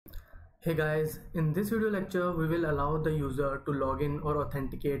Hey guys, in this video lecture we will allow the user to log in or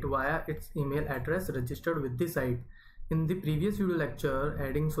authenticate via its email address registered with the site. In the previous video lecture,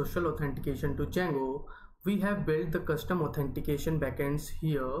 adding social authentication to Django, we have built the custom authentication backends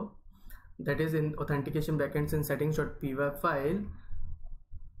here, that is in authentication backends in settings.py file,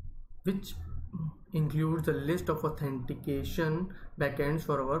 which includes a list of authentication backends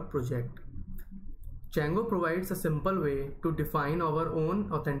for our project. Django provides a simple way to define our own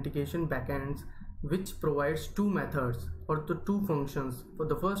authentication backends, which provides two methods or the two functions. For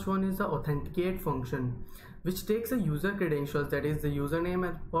the first one is the authenticate function, which takes a user credentials, that is the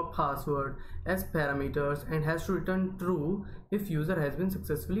username or password, as parameters and has to return true if user has been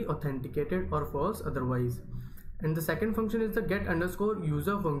successfully authenticated or false otherwise. And the second function is the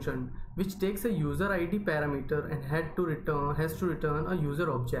get_user function, which takes a user ID parameter and has to return a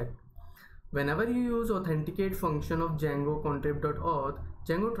user object. Whenever you use authenticate function of Django contrib.auth,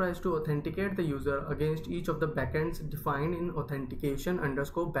 Django tries to authenticate the user against each of the backends defined in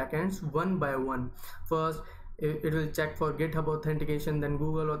authentication_backends one by one. First, it will check for GitHub authentication, then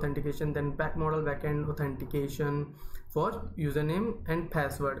Google authentication, then model backend authentication for username and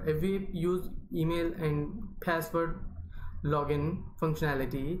password. If we use email and password login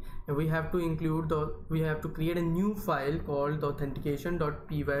functionality, and we have to create a new file called the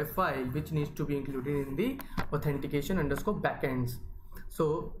authentication.py file, which needs to be included in the authentication_backends.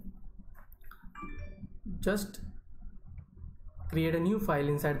 So just create a new file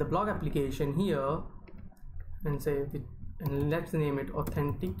inside the blog application here and let's name it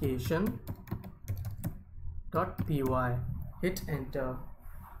authentication.py. hit enter.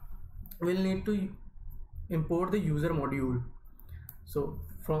 We'll need to import the user module. So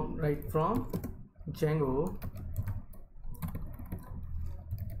from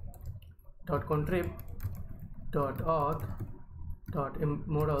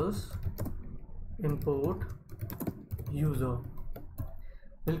Django.contrib.auth.models import user.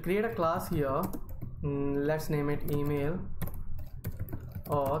 We'll create a class here. Let's name it email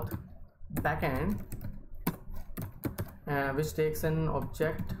auth backend, which takes an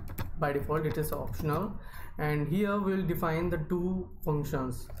object. By default it is optional, and here we'll define the two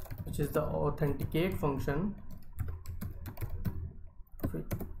functions, which is the authenticate function,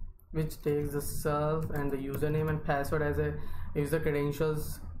 which takes the self and the username and password as a user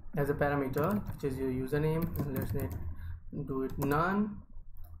credentials as a parameter, which is your username, and let's do it none,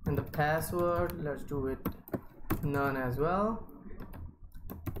 and the password, let's do it none as well,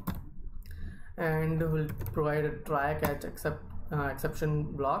 and we'll provide a try catch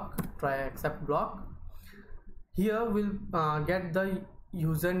exception block, try except block. Here we'll get the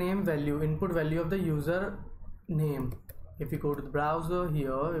username value, input value of the user name. If we go to the browser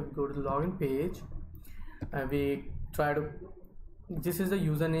here, if we go to the login page, this is the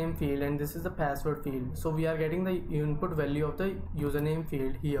username field and this is the password field, so we are getting the input value of the username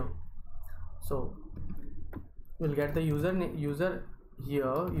field here. So we'll get the user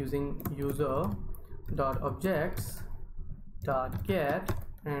here using user.objects.get,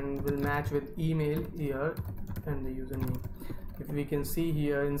 and will match with email here and the username. If we can see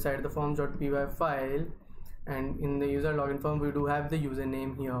here inside the forms.py file and in the user login form, we do have the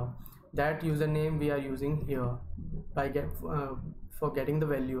username here. That username we are using here for getting the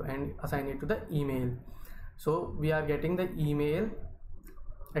value and assign it to the email. So we are getting the email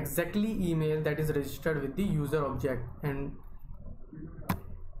that is registered with the user object, and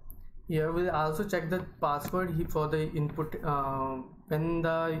here we'll also check the password for the input when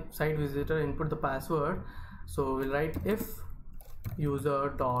the site visitor input the password. So we'll write if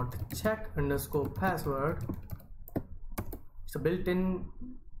user.check_password. it's a built-in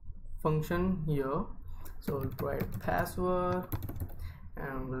function here, so we'll provide password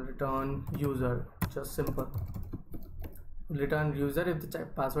and we'll return user. Just simple. We'll return user if the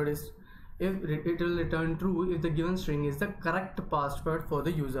password is, it will return true if the given string is the correct password for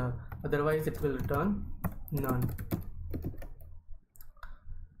the user, otherwise it will return none.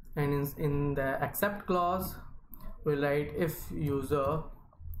 And in the accept clause, we'll write if user,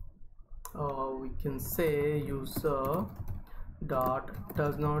 we can say user dot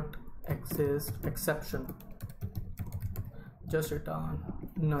does not exist exception, just return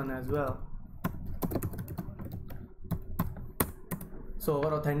none as well. So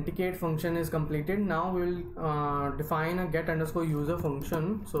our authenticate function is completed. Now we'll define a get_user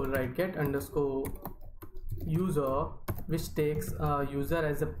function. So we'll write get_user, which takes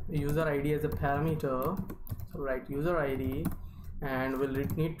user ID as a parameter. So write user ID, and we'll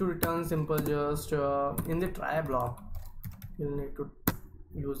need to return simple just in the try block. You'll need to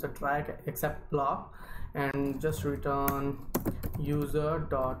use the try except block, and just return user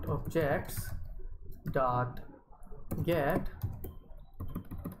dot objects dot get,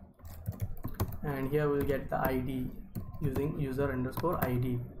 and here we'll get the ID using user underscore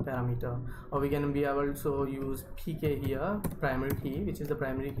ID parameter, or we can be able to use pk here, primary key, which is the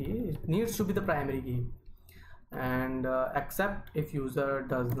primary key. It needs to be the primary key, and except if user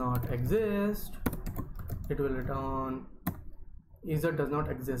does not exist, it will return user does not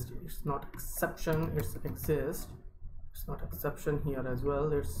exist. It's not exception, it's exist. It's not exception here as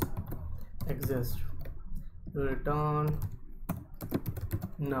well, it's exist. Return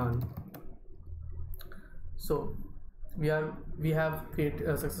none. So we have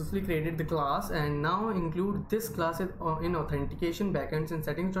successfully created the class, and now include this class in authentication backends in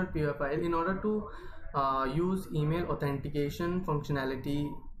settings.py file in order to use email authentication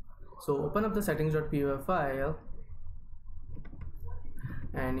functionality. So open up the settings.py file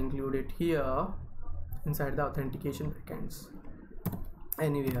and include it here inside the authentication backends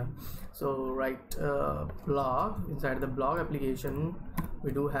anywhere. So write blog. Inside the blog application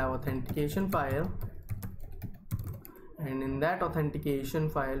we do have authentication file, and in that authentication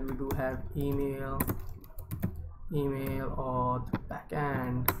file we do have email auth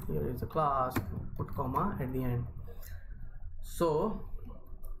backend. Here is a class, put comma at the end. So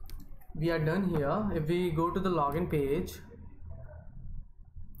we are done here. If we go to the login page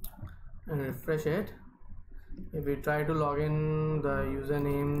and refresh it, if we try to log in, the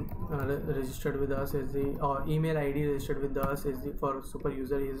username registered with us is the, or email ID registered with us is the, for super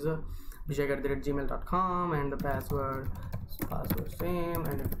user is bishak@gmail.com, and the password same.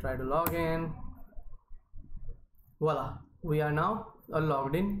 And if we try to log in, voila, we are now a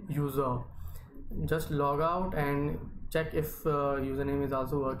logged in user. Just log out and check if username is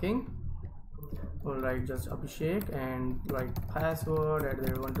also working. Alright, just Abhishek and write password at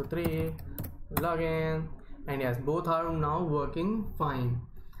 123, login, and yes, both are now working fine.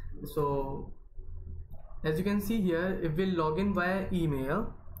 So as you can see here, if we log in via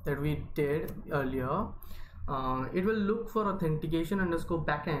email that we did earlier, it will look for authentication underscore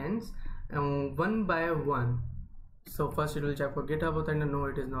backends one by one. So first it will check for GitHub Authentication. No,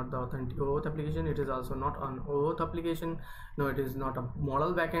 it is not the authentic OAuth application. It is also not an OAuth application. No, it is not a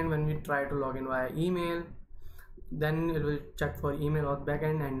model backend. When we try to log in via email, then it will check for email auth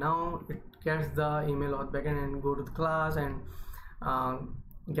backend, and now it gets the email auth backend and go to the class and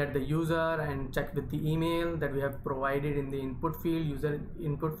get the user and check with the email that we have provided in the input field, user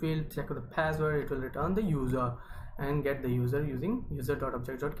input field, check with the password. It will return the user and get the user using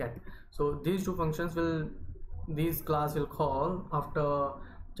user.object.get. So these two functions these class will call after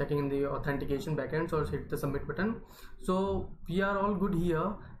checking in the authentication backend. So hit the submit button. So we are all good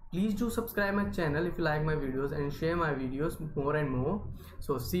here. Please do subscribe my channel if you like my videos, and share my videos more and more.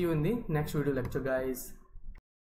 So see you in the next video lecture, guys.